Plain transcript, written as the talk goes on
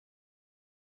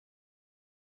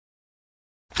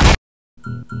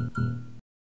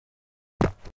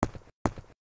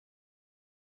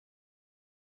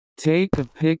Take a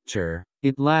picture,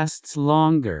 it lasts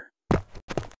longer.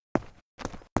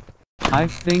 I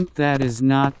think that is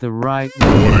not the right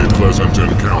way. What a pleasant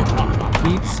encounter.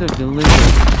 Pizza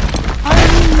delivered. I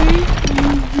will make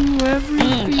you do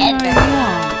everything I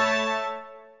want.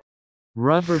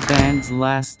 Rubber bands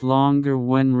last longer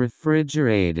when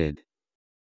refrigerated.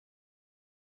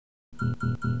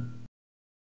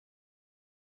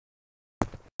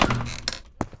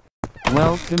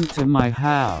 Welcome to my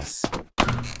house.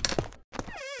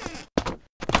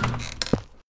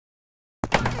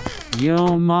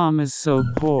 Yo, mom is so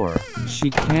poor, she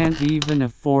can't even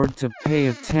afford to pay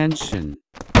attention.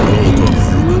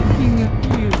 He's looking at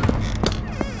you.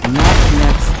 Not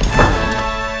next time.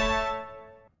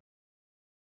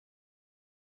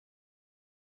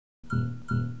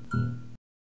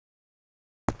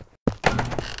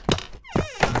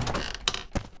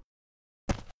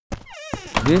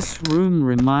 This room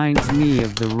reminds me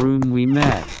of the room we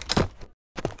met.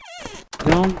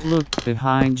 Don't look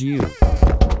behind you.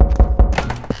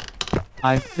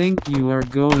 I think you are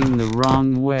going the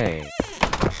wrong way.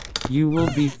 You will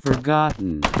be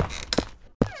forgotten.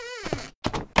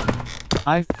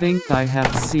 I think I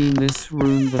have seen this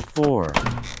room before.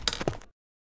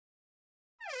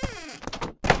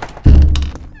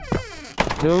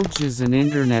 Doge is an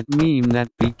internet meme that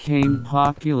became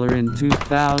popular in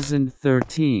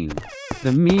 2013.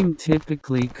 The meme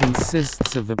typically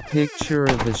consists of a picture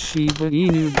of a Shiba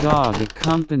Inu dog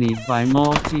accompanied by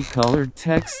multicolored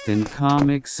text and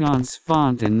Comic Sans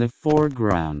font in the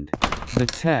foreground. The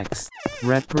text,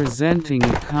 representing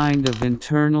a kind of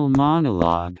internal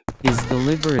monologue, is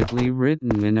deliberately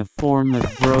written in a form of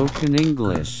broken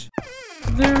English.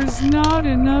 There's not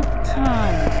enough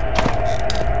time.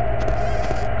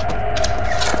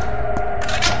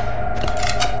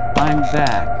 I'm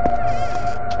back.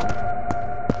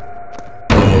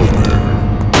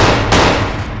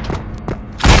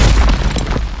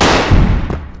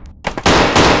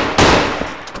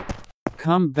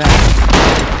 Come back.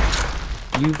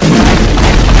 You've got it.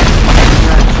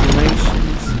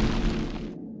 Congratulations.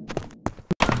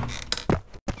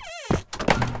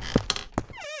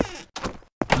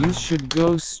 You should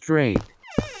go straight.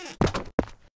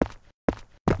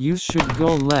 You should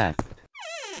go left.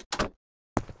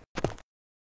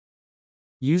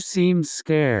 You seem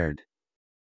scared.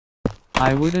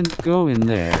 I wouldn't go in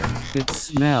there, it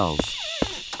smells.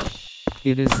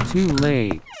 It is too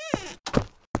late.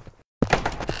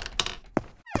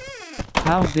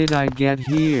 How did I get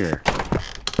here?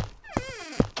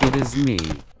 It is me,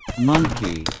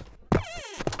 monkey.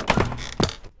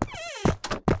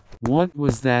 What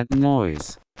was that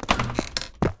noise?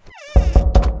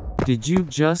 Did you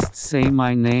just say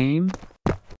my name?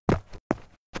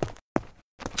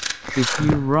 If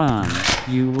you run,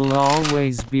 you will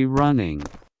always be running.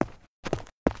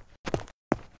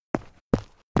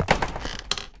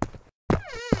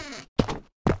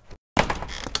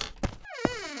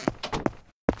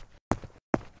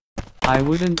 I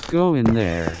wouldn't go in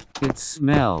there, it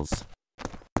smells.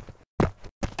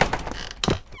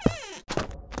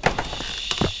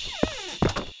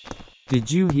 Did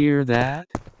you hear that?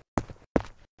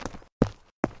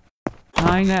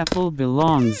 Pineapple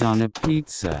belongs on a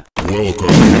pizza. Welcome.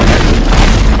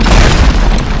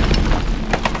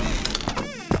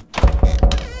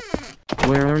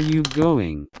 Where are you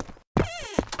going?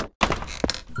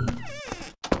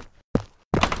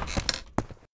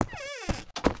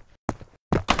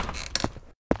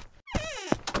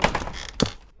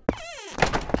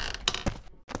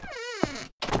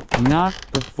 Not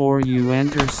before you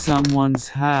enter someone's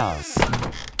house.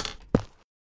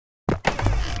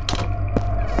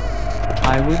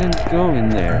 I wouldn't go in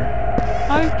there.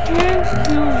 I can't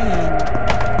kill him.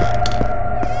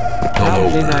 How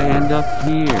did I end up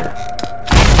here?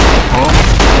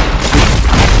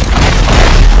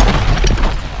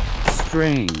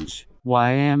 Strange.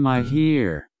 Why am I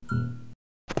here?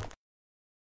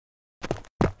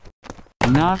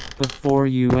 Not before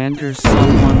you enter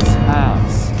someone's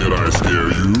house. Did I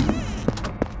scare you?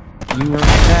 You are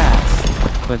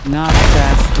fast, but not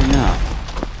fast enough.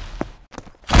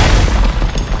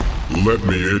 Let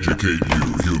me educate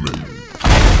you, human.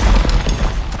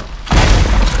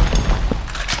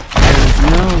 There is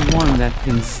no one that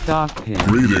can stop him.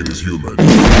 Greetings, human.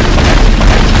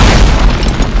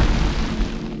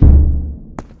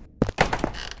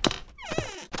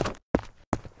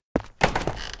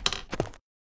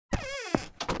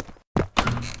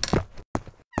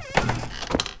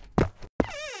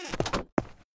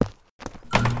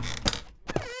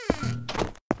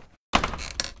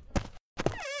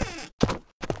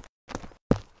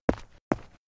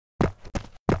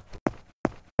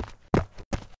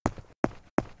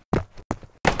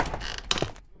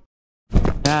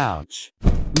 Ouch.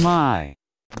 My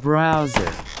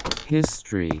browser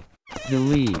history.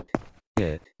 Delete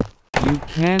it. You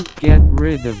can't get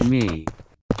rid of me.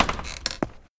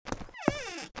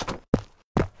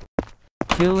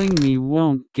 Killing me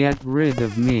won't get rid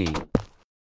of me.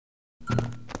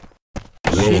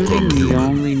 Shooting me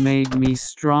only made me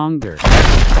stronger.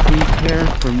 Prepare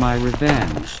for my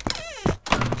revenge.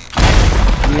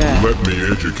 Yeah. Let me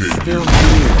educate Still you.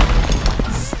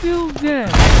 here. Still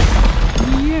dead.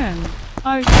 The end.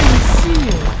 I can see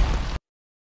it.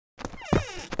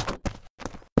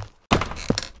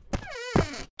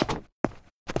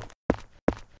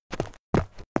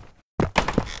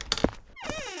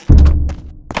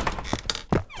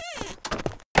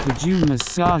 Could you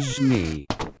massage me?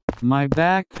 My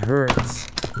back hurts.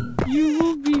 You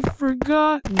will be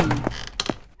forgotten.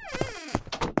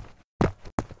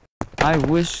 I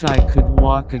wish I could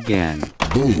walk again.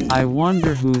 Boo. I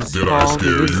wonder whose Did I fault it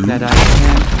scare is you? that I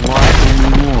can't walk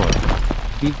anymore.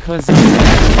 Because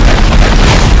of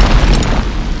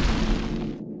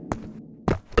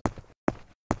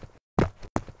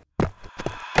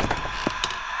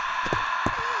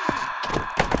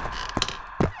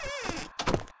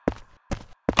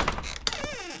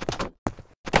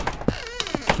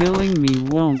killing me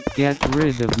won't get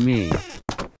rid of me.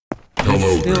 Hello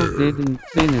You still there. didn't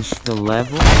finish the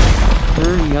level?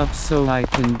 Hurry up so I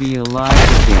can be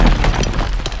alive again.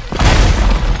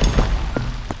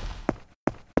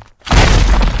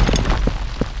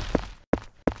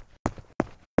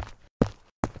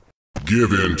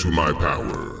 Give in to my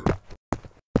power.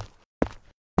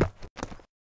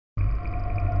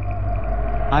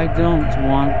 I don't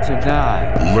want to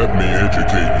die. Let me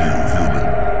educate you,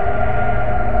 human.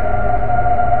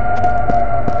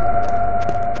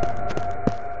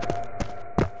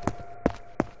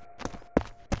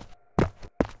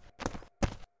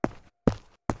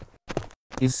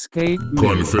 Escape me.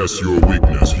 Confess your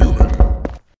weakness, human.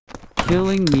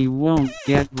 Killing me won't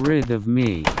get rid of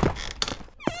me.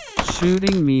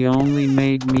 Shooting me only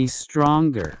made me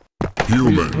stronger.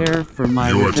 Human, Prepare for my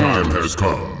your revenge. time has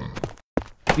come.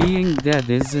 Being dead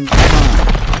isn't fun.